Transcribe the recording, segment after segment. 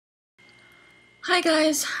Hi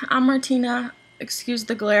guys, I'm Martina. Excuse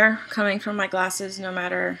the glare coming from my glasses no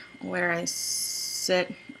matter where I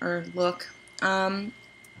sit or look.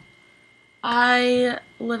 I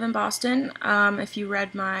live in Boston. If you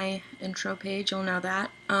read my intro page, you'll know that.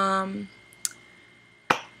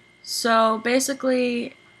 So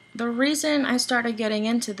basically, the reason I started getting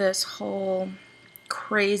into this whole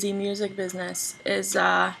crazy music business is,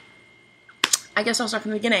 I guess I'll start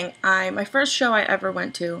from the beginning. My first show I ever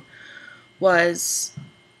went to was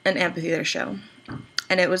an amphitheater show,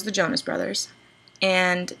 and it was the Jonas Brothers.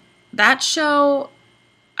 And that show,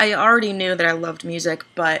 I already knew that I loved music,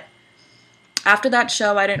 but after that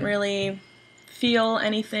show, I didn't really feel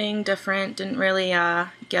anything different, didn't really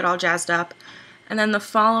get all jazzed up. And then the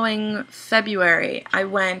following February, I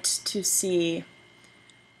went to see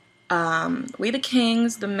We the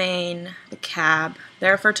Kings, The Maine, The Cab,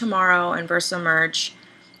 There for Tomorrow, and Versa Merge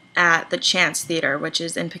at the Chance Theater, which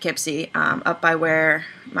is in Poughkeepsie, up by where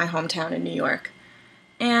my hometown in New York.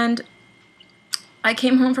 And I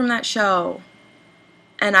came home from that show,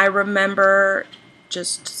 and I remember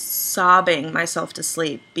just sobbing myself to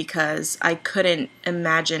sleep because I couldn't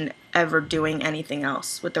imagine ever doing anything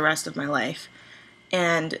else with the rest of my life.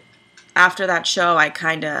 And after that show, I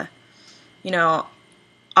kind of, you know,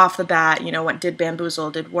 off the bat, did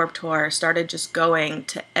Bamboozle, did Warped Tour, started just going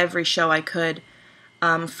to every show I could.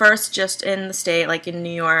 First, just in the state, like in New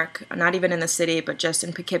York, not even in the city, but just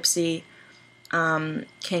in Poughkeepsie,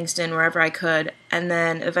 Kingston, wherever I could. And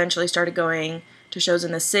then eventually started going to shows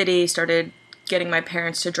in the city, started getting my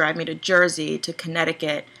parents to drive me to Jersey, to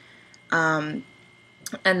Connecticut. And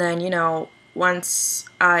then, once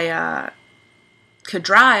I could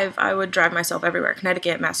drive, I would drive myself everywhere.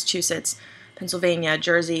 Connecticut, Massachusetts, Pennsylvania,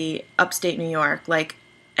 Jersey, upstate New York, like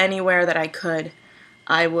anywhere that I could,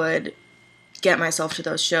 I would get myself to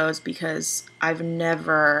those shows because I've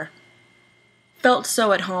never felt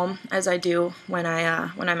so at home as I do when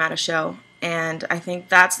I'm at a show. And I think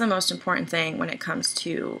that's the most important thing when it comes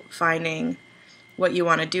to finding what you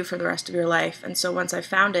want to do for the rest of your life. And so once I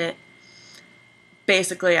found it,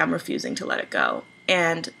 basically I'm refusing to let it go.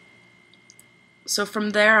 And so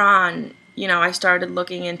from there on, I started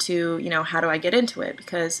looking into, how do I get into it?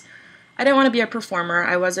 Because I didn't want to be a performer.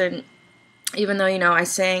 I wasn't, even though, I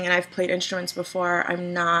sang and I've played instruments before,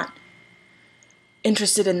 I'm not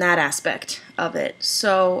interested in that aspect of it.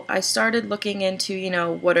 So I started looking into,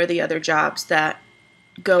 what are the other jobs that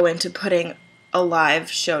go into putting a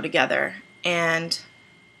live show together. And,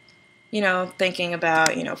 thinking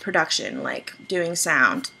about, production, like doing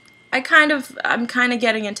sound. I'm kind of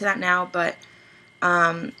getting into that now, but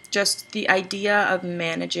just the idea of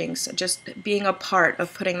managing, so just being a part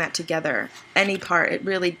of putting that together, any part, it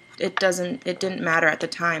didn't matter at the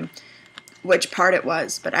time which part it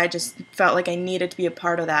was, but I just felt like I needed to be a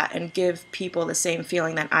part of that and give people the same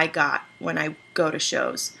feeling that I got when I go to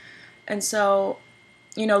shows. And so,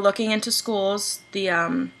 looking into schools,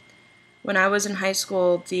 when I was in high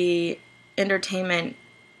school, the entertainment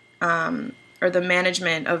or the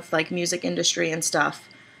management of like music industry and stuff,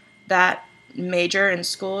 that major in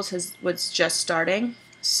schools was just starting.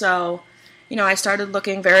 So, I started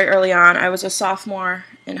looking very early on. I was a sophomore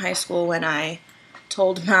in high school when I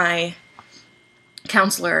told my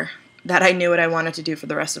counselor that I knew what I wanted to do for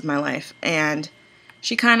the rest of my life. And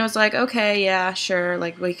she kind of was like, okay, yeah, sure,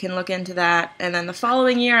 like we can look into that. And then the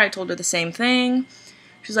following year I told her the same thing.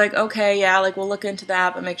 She's like, okay, yeah, like we'll look into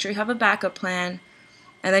that, but make sure you have a backup plan.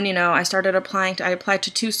 And then, I started applying I applied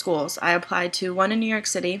to two schools. I applied to one in New York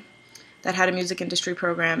City that had a music industry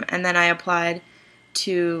program, and then I applied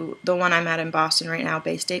to the one I'm at in Boston right now,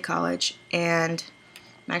 Bay State College, and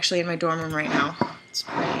I'm actually in my dorm room right now. It's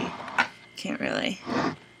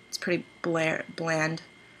pretty bland.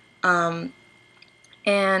 And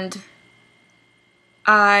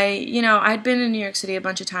I'd been in New York City a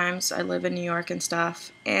bunch of times. I live in New York and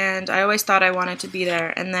stuff, and I always thought I wanted to be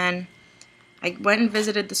there. And then I went and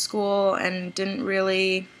visited the school and I didn't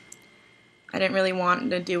really want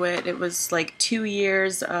to do it. It was like 2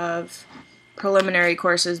 years of preliminary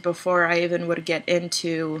courses before I even would get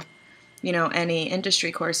into, any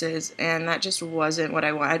industry courses, and that just wasn't what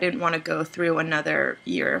I wanted. I didn't want to go through another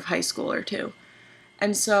year of high school or two.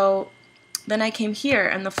 And so then I came here,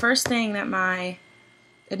 and the first thing that my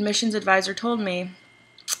admissions advisor told me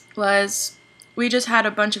was, we just had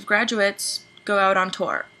a bunch of graduates go out on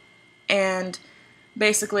tour. And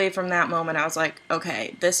basically from that moment I was like,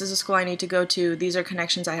 okay, this is a school I need to go to, these are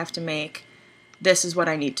connections I have to make, this is what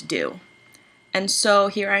I need to do. And so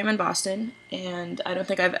here I am in Boston, and I don't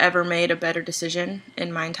think I've ever made a better decision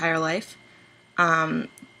in my entire life. The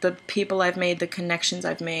people I've made, the connections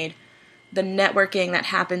I've made, the networking that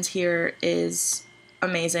happens here is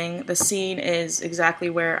amazing. The scene is exactly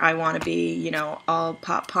where I want to be, you know, all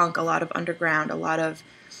pop punk, a lot of underground, a lot of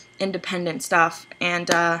independent stuff. And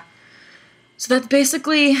so that's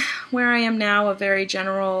basically where I am now, a very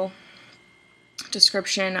general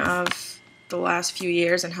description of the last few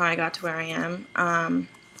years and how I got to where I am.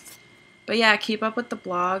 But yeah, keep up with the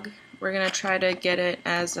blog. We're going to try to get it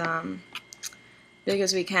as big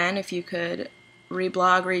as we can. If you could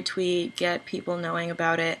reblog, retweet, get people knowing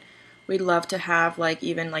about it. We'd love to have like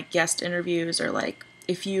even like guest interviews, or like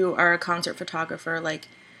if you are a concert photographer, like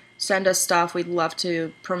send us stuff. We'd love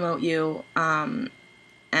to promote you, and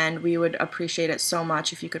we would appreciate it so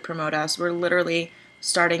much if you could promote us. We're literally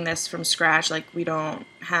starting this from scratch. Like, we don't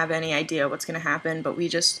have any idea what's going to happen, but we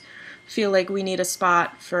just feel like we need a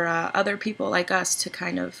spot for other people like us to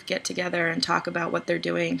kind of get together and talk about what they're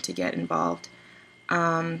doing to get involved.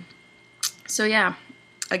 So yeah,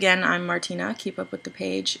 again, I'm Martyna. Keep up with the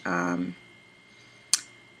page, and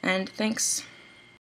thanks.